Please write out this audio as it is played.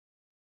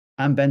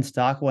I'm Ben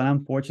Stockwell, and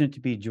I'm fortunate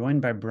to be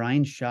joined by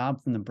Brian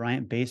Schaub from the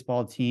Bryant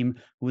baseball team,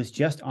 who was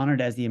just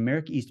honored as the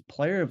America East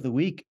Player of the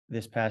Week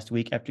this past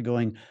week after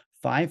going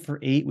 5 for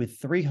 8 with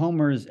 3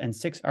 homers and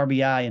 6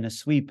 RBI in a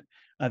sweep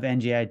of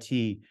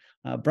NJIT.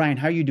 Brian,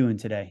 how are you doing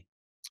today?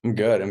 I'm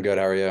good. I'm good.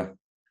 How are you?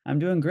 I'm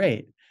doing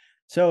great.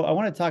 So I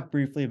want to talk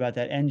briefly about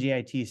that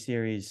NJIT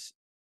series.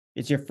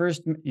 It's your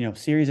first,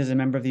 series as a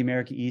member of the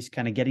America East,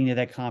 kind of getting to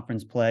that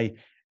conference play,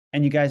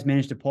 and you guys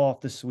managed to pull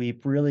off the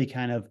sweep, really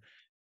kind of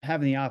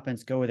having the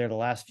offense go there the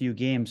last few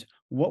games.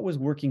 What was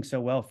working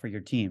so well for your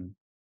team?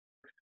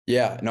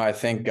 Yeah, no, I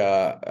think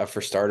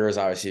for starters,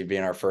 obviously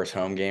being our first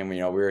home game,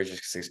 we were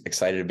just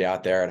excited to be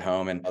out there at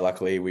home, and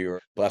luckily we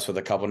were blessed with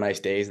a couple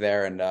nice days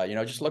there, and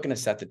just looking to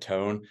set the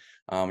tone.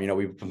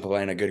 We've been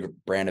playing a good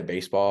brand of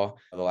baseball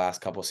the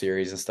last couple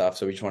series and stuff,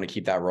 so we just want to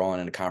keep that rolling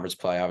into conference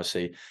play.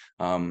 Obviously,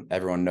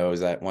 everyone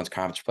knows that once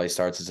conference play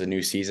starts, it's a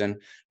new season,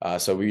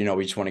 so we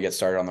just want to get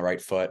started on the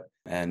right foot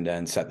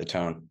and set the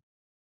tone.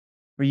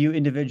 For you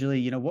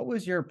individually, what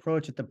was your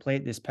approach at the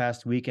plate this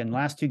past weekend?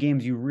 Last 2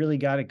 games, you really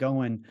got it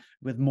going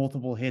with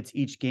multiple hits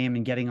each game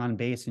and getting on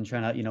base and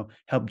trying to,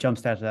 help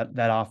jumpstart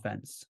that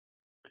offense.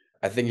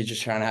 I think you're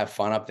just trying to have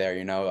fun up there,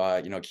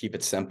 keep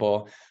it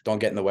simple. Don't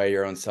get in the way of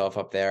your own self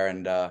up there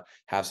and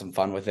have some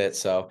fun with it.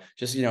 So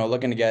just,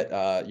 looking to get,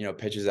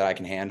 pitches that I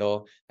can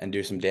handle and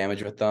do some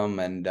damage with them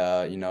and,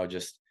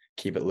 just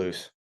keep it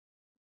loose.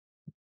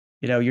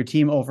 Your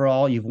team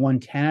overall, you've won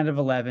 10 out of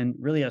 11,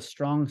 really a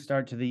strong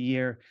start to the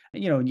year.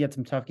 You had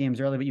some tough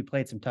games early, but you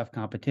played some tough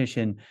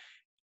competition.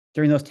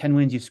 During those 10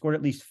 wins, you scored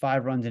at least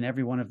 5 runs in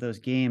every one of those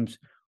games.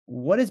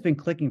 What has been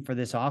clicking for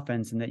this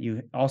offense and that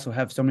you also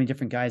have so many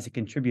different guys that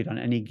contribute on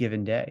any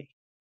given day?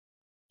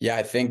 Yeah,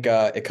 I think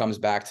it comes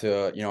back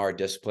to our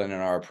discipline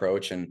and our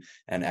approach and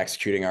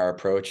executing our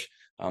approach.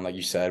 Like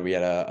you said, we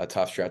had a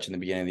tough stretch in the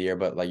beginning of the year,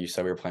 but like you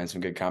said, we were playing some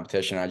good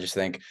competition. I just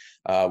think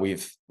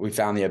we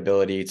found the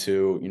ability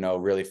to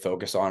really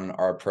focus on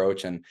our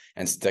approach and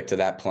stick to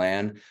that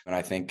plan. And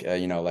I think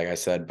like I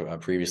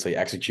said previously,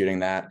 executing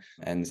that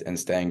and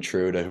staying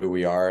true to who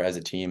we are as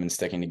a team and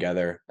sticking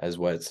together is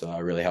what's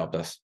really helped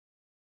us.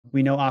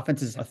 We know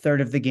offense is a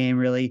third of the game,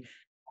 really.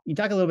 You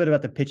talk a little bit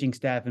about the pitching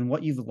staff and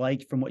what you've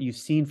liked from what you've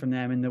seen from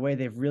them and the way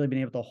they've really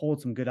been able to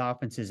hold some good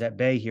offenses at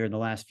bay here in the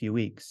last few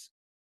weeks.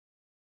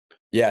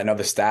 Yeah, no,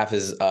 the staff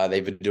is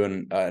they've been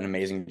doing an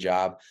amazing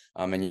job.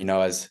 And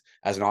as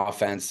an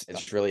offense,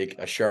 it's really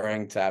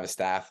assuring to have a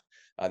staff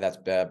that's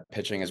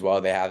pitching as well.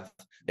 They have,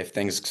 if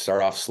things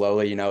start off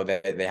slowly,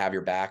 they have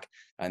your back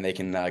and they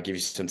can give you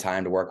some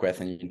time to work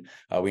with. And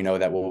we know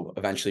that we'll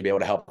eventually be able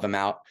to help them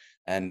out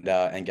and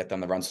get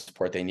them the run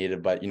support they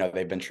needed. But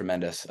they've been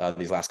tremendous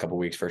these last couple of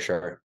weeks for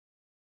sure.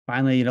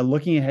 Finally,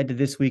 looking ahead to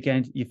this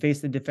weekend, you face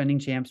the defending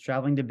champs,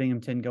 traveling to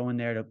Binghamton, going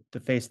there to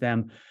face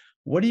them.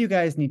 What do you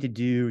guys need to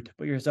do to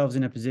put yourselves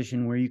in a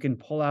position where you can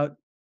pull out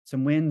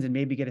some wins and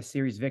maybe get a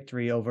series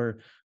victory over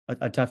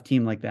a tough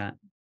team like that?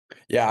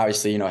 Yeah,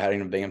 obviously, heading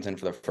to Binghamton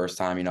for the first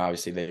time,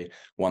 obviously they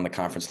won the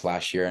conference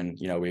last year, and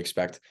we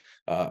expect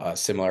a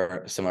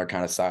similar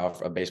kind of style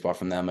of baseball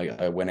from them,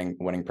 a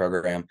winning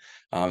program.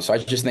 So I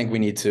just think we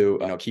need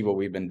to keep what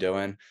we've been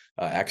doing,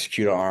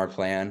 execute on our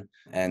plan,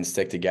 and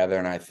stick together.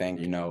 And I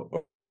think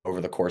over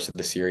the course of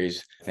the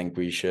series, I think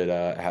we should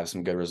have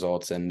some good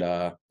results, and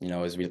as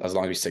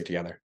long as we stick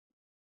together.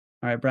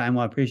 All right, Brian.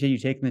 Well, I appreciate you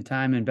taking the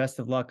time and best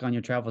of luck on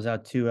your travels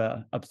out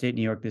to upstate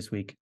New York this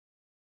week.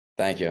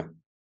 Thank you.